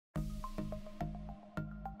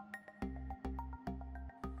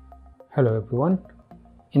Hello everyone.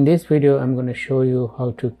 In this video I'm going to show you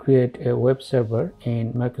how to create a web server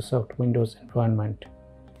in Microsoft Windows environment.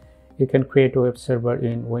 You can create a web server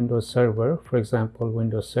in Windows Server, for example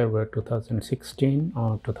Windows Server 2016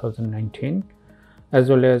 or 2019, as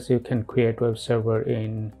well as you can create web server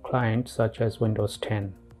in clients such as Windows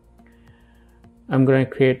 10. I'm going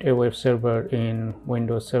to create a web server in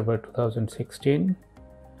Windows Server 2016,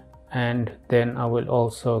 and then I will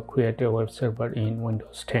also create a web server in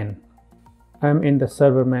Windows 10. I'm in the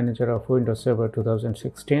Server Manager of Windows Server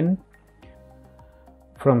 2016.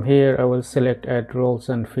 From here, I will select Add Roles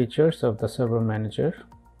and Features of the Server Manager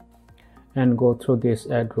and go through this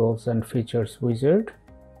Add Roles and Features wizard.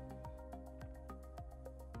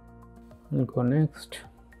 I'll go next.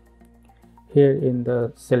 Here in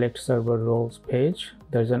the Select Server Roles page,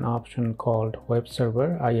 there's an option called Web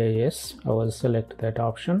Server Iis. I will select that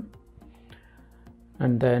option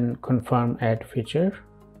and then confirm Add Feature.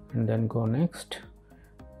 And then go next,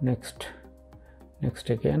 next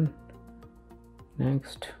again,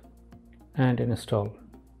 next, and install.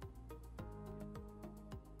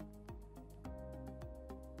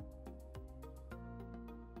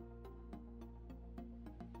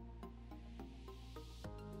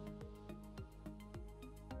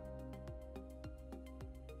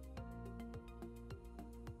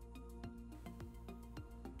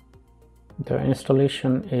 The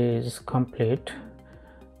installation is complete.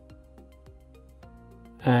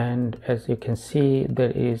 And as you can see,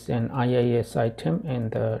 there is an Iis item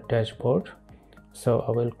in the dashboard. So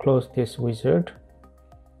I will close this wizard.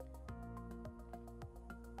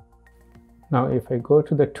 Now if I go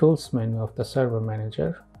to the Tools menu of the Server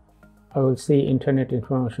Manager, I will see Internet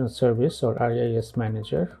Information Service or Iis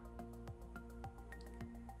Manager.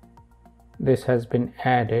 This has been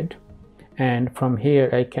added, and from here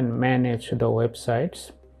I can manage the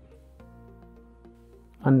websites.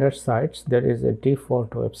 Under sites, there is a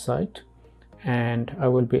default website, and I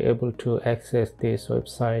will be able to access this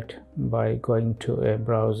website by going to a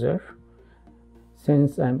browser.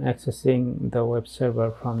 Since I'm accessing the web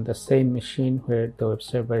server from the same machine where the web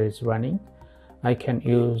server is running, I can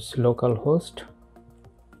use localhost.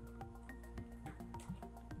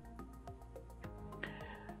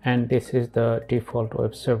 And this is the default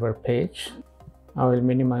web server page. I will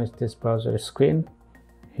minimize this browser screen.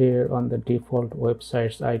 Here on the default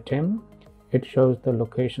websites item, it shows the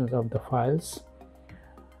locations of the files.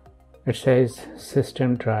 It says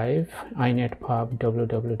system drive, inetpub,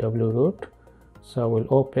 www root. So I will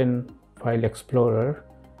open File Explorer,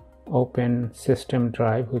 open system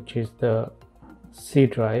drive, which is the C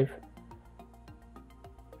drive,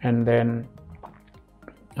 and then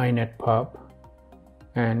inetpub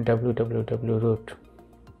and www root.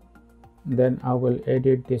 Then I will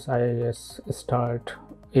edit this Iis start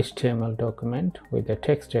HTML document with a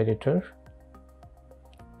text editor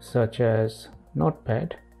such as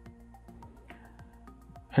Notepad,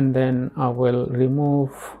 and then I will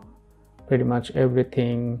remove pretty much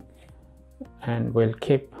everything and will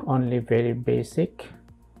keep only very basic.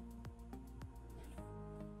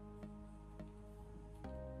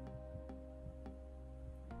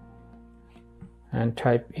 And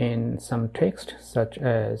type in some text such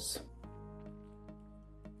as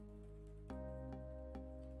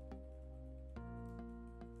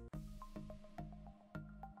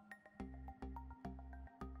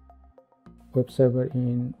web server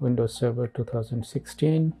in Windows Server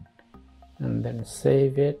 2016, and then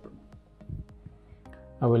save it.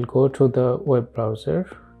 I will go to the web browser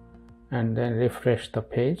and then refresh the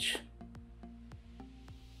page,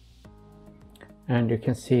 and you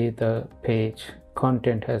can see the page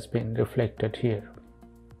content has been reflected here.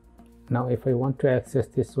 Now if I want to access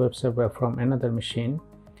this web server from another machine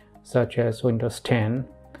such as Windows 10,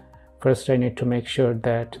 first I need to make sure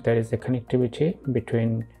that there is a connectivity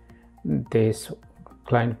between this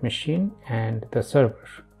client machine and the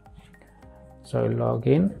server. So I'll log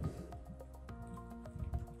in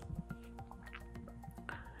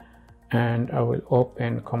and I will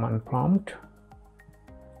open command prompt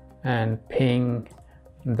and ping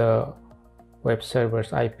the web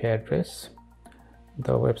server's IP address.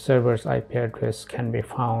 The web server's IP address can be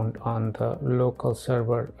found on the local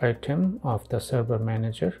server item of the Server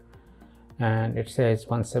Manager, and it says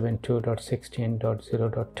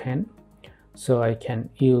 172.16.0.10. so I can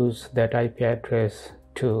use that IP address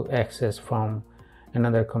to access from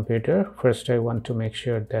another computer. First I want to make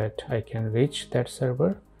sure that I can reach that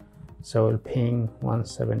server, so I'll ping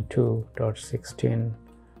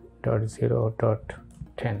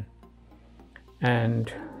 172.16.0.10,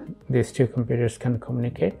 and these two computers can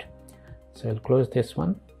communicate. So I'll close this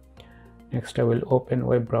one. Next I will open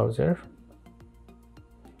web browser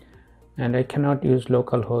And I cannot use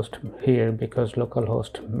localhost here because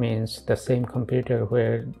localhost means the same computer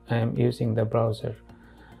where I am using the browser.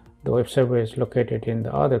 The web server is located in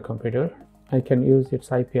the other computer. I can use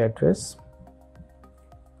its IP address.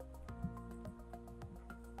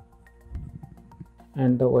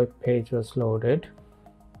 And the web page was loaded.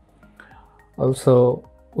 Also,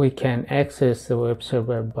 we can access the web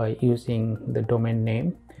server by using the domain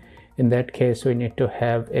name. In that case, we need to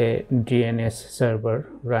have a DNS server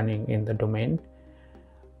running in the domain.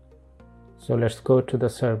 So let's go to the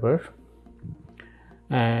server.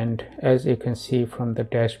 And as you can see from the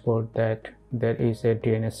dashboard that there is a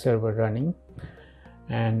DNS server running.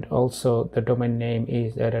 And also the domain name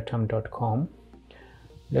is adatom.com.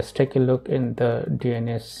 Let's take a look in the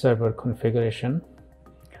DNS server configuration.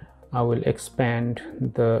 I will expand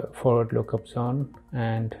the forward lookup zone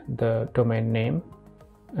and the domain name,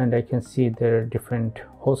 and I can see there are different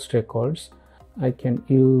host records. I can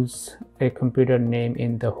use a computer name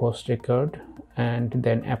in the host record and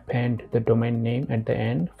then append the domain name at the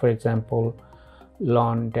end. For example,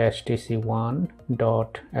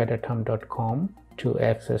 lon-dc1.adatom.com to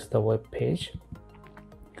access the web page.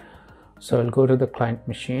 So I'll go to the client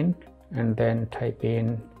machine and then type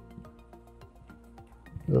in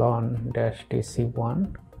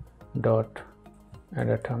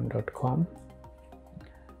lon-dc1.adatom.com,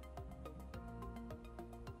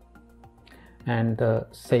 and the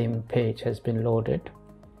same page has been loaded.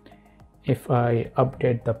 If I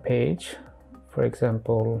update the page, for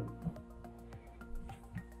example,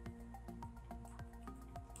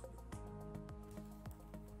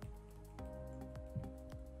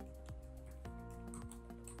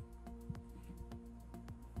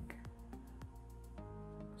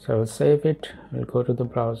 so I'll save it, I'll go to the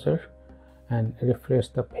browser and refresh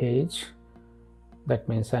the page. That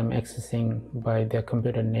means I'm accessing by the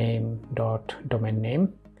computer name dot domain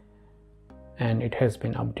name, and it has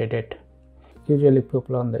been updated. Usually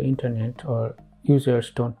people on the internet or users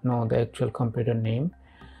don't know the actual computer name.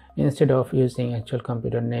 Instead of using actual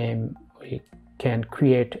computer name, we can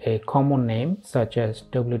create a common name such as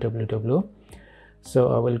www.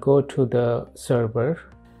 So I will go to the server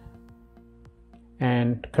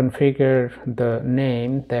and configure the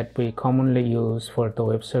name that we commonly use for the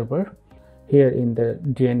web server. Here in the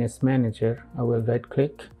Dns Manager, I will right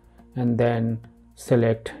click and then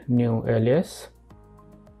select new alias,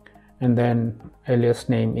 and then alias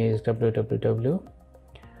name is www,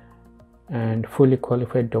 and fully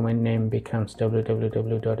qualified domain name becomes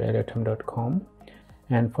www.adatom.com.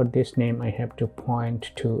 and for this name I have to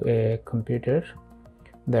point to a computer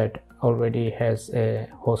that already has a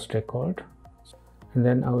host record. And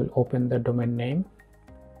then I will open the domain name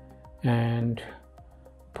and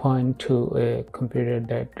point to a computer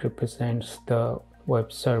that represents the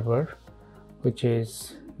web server, which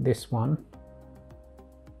is this one,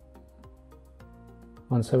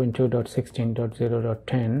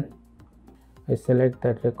 172.16.0.10. I select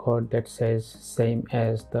that record that says same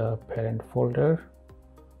as the parent folder.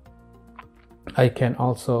 I can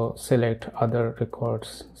also select other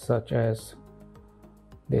records such as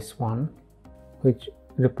this one, which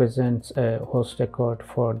represents a host record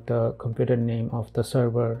for the computer name of the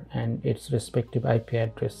server and its respective IP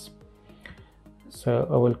address. So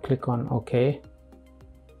I will click on OK,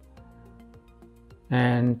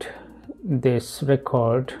 and this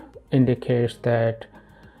record indicates that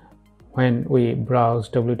when we browse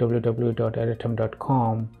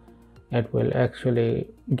www.adatom.com, it will actually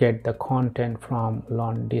get the content from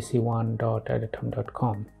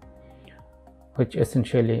lon-dc1.adatom.com, which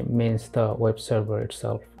essentially means the web server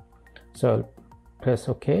itself. So I'll press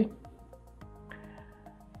OK.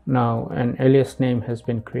 Now an alias name has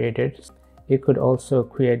been created. You could also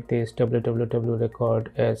create this www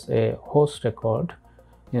record as a host record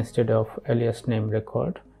instead of alias name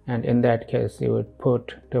record, and in that case you would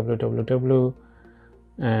put www,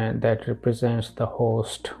 and that represents the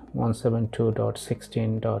host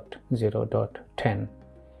 172.16.0.10.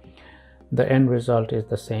 The end result is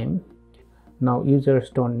the same. Now users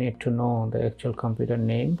don't need to know the actual computer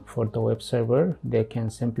name for the web server. They can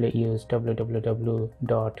simply use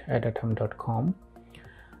www.adatom.com.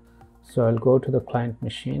 So I'll go to the client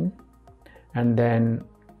machine and then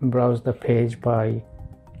browse the page by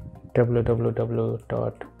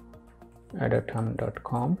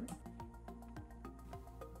www.adatom.com.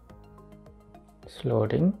 It's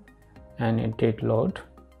loading, and it did load.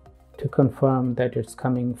 To confirm that it's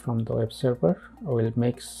coming from the web server, I will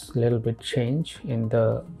make a little bit change in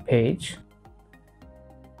the page.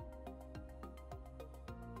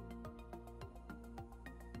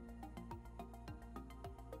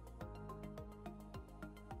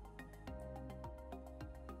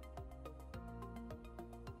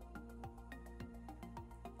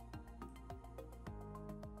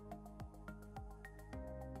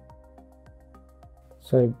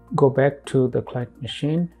 So I go back to the client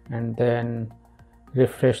machine and then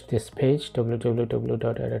refresh this page,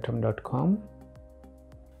 www.adatom.com,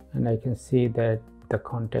 and I can see that the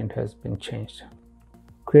content has been changed.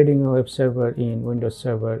 Creating a web server in Windows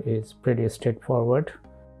Server is pretty straightforward.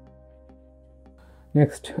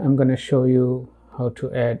 Next, I'm going to show you how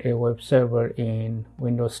to add a web server in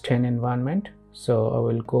Windows 10 environment. So I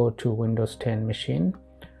will go to Windows 10 machine,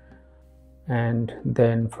 and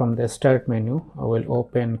then from the start menu I will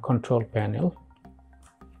open Control Panel,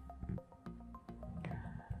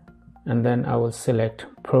 and then I will select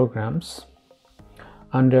Programs.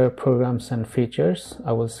 Under Programs and Features,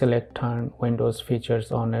 I will select Turn Windows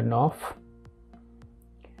Features on and off.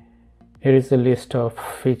 Here is a list of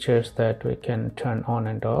features that we can turn on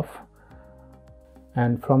and off,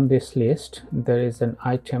 and from this list there is an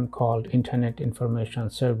item called Internet Information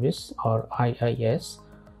Service, or IIS.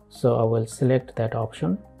 So I will select that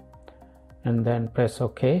option and then press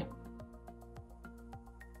OK.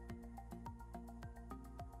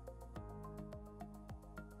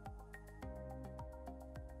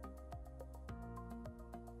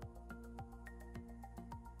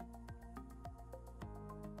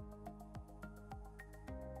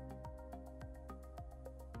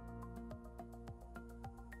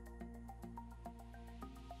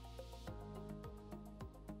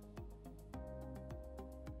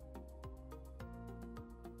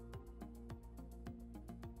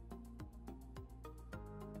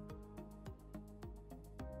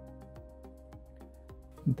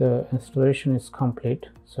 The installation is complete,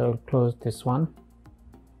 so I'll close this one,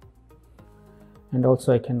 and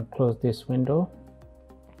also I can close this window.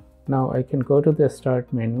 Now I can go to the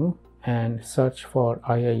start menu and search for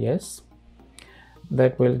IIS.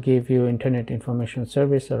 That will give you Internet Information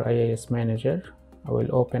Service, or Iis Manager. I will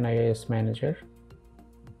open Iis Manager.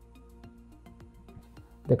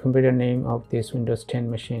 The computer name of this Windows 10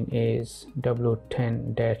 machine is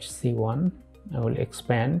W10-C1. I will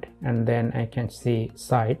expand, and then I can see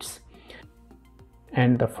sites,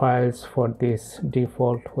 and the files for this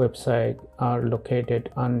default website are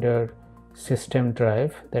located under System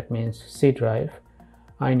Drive, that means C drive,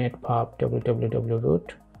 inetpub www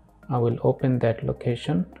root. I will open that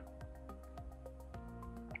location,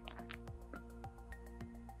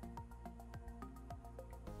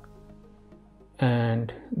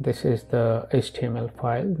 and this is the HTML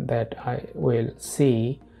file that I will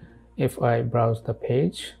see if I browse the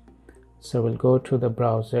page. So we'll go to the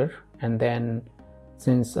browser, and then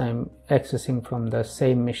since I'm accessing from the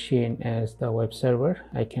same machine as the web server,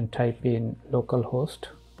 I can type in localhost,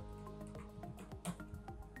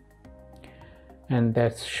 and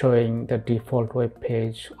that's showing the default web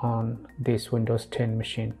page on this Windows 10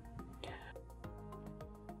 machine.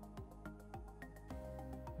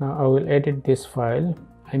 Now I will edit this file.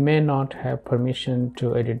 I may not have permission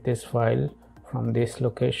to edit this file from this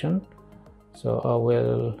location, so I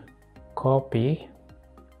will copy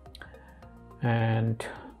and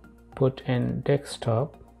put in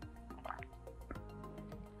desktop,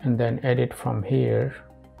 and then edit from here.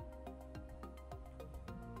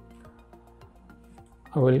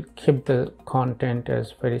 I will keep the content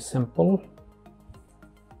as very simple.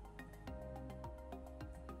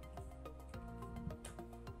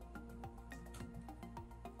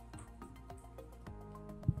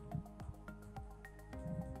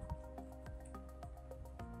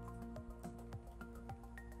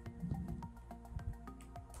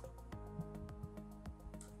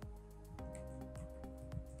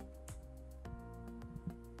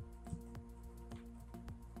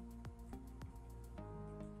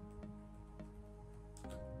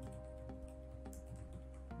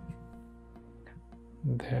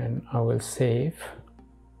 Then I will save.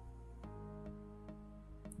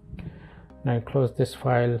 Now I close this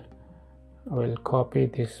file. I will copy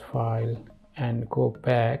this file and go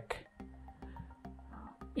back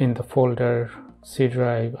in the folder C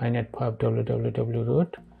drive inetpub www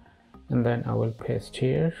root, and then I will paste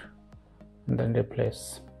here and then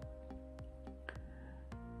replace.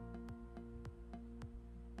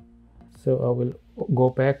 So I will go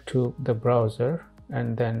back to the browser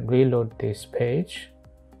and then reload this page,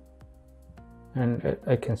 and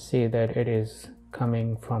I can see that it is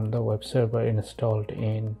coming from the web server installed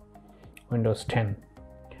in Windows 10.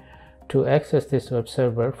 To access this web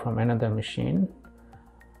server from another machine,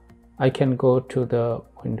 I can go to the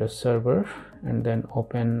Windows Server and then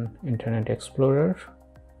open Internet Explorer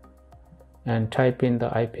and type in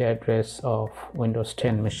the IP address of Windows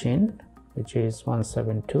 10 machine, which is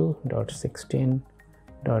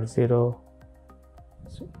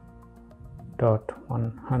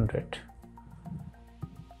 172.16.0.100,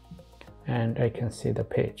 and I can see the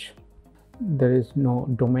page. there is no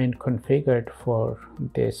domain configured for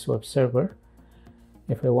this web server.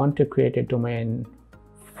 If I want to create a domain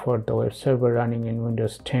for the web server running in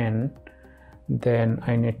Windows 10, then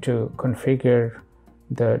I need to configure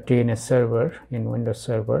the DNS server in Windows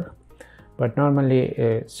Server. But normally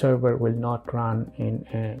a server will not run in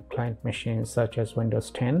a client machine such as Windows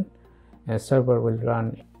 10. A server will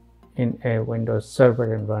run in a Windows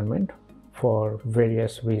Server environment for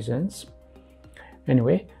various reasons.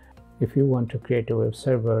 Anyway, if you want to create a web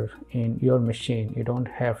server in your machine, you don't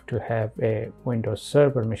have to have a Windows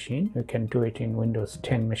Server machine. You can do it in Windows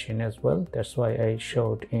 10 machine as well. That's why I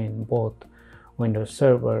showed in both Windows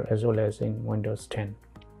Server as well as in Windows 10.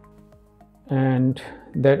 And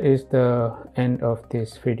that is the end of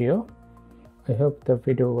this video. I hope the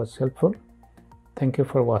video was helpful. Thank you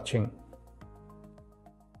for watching.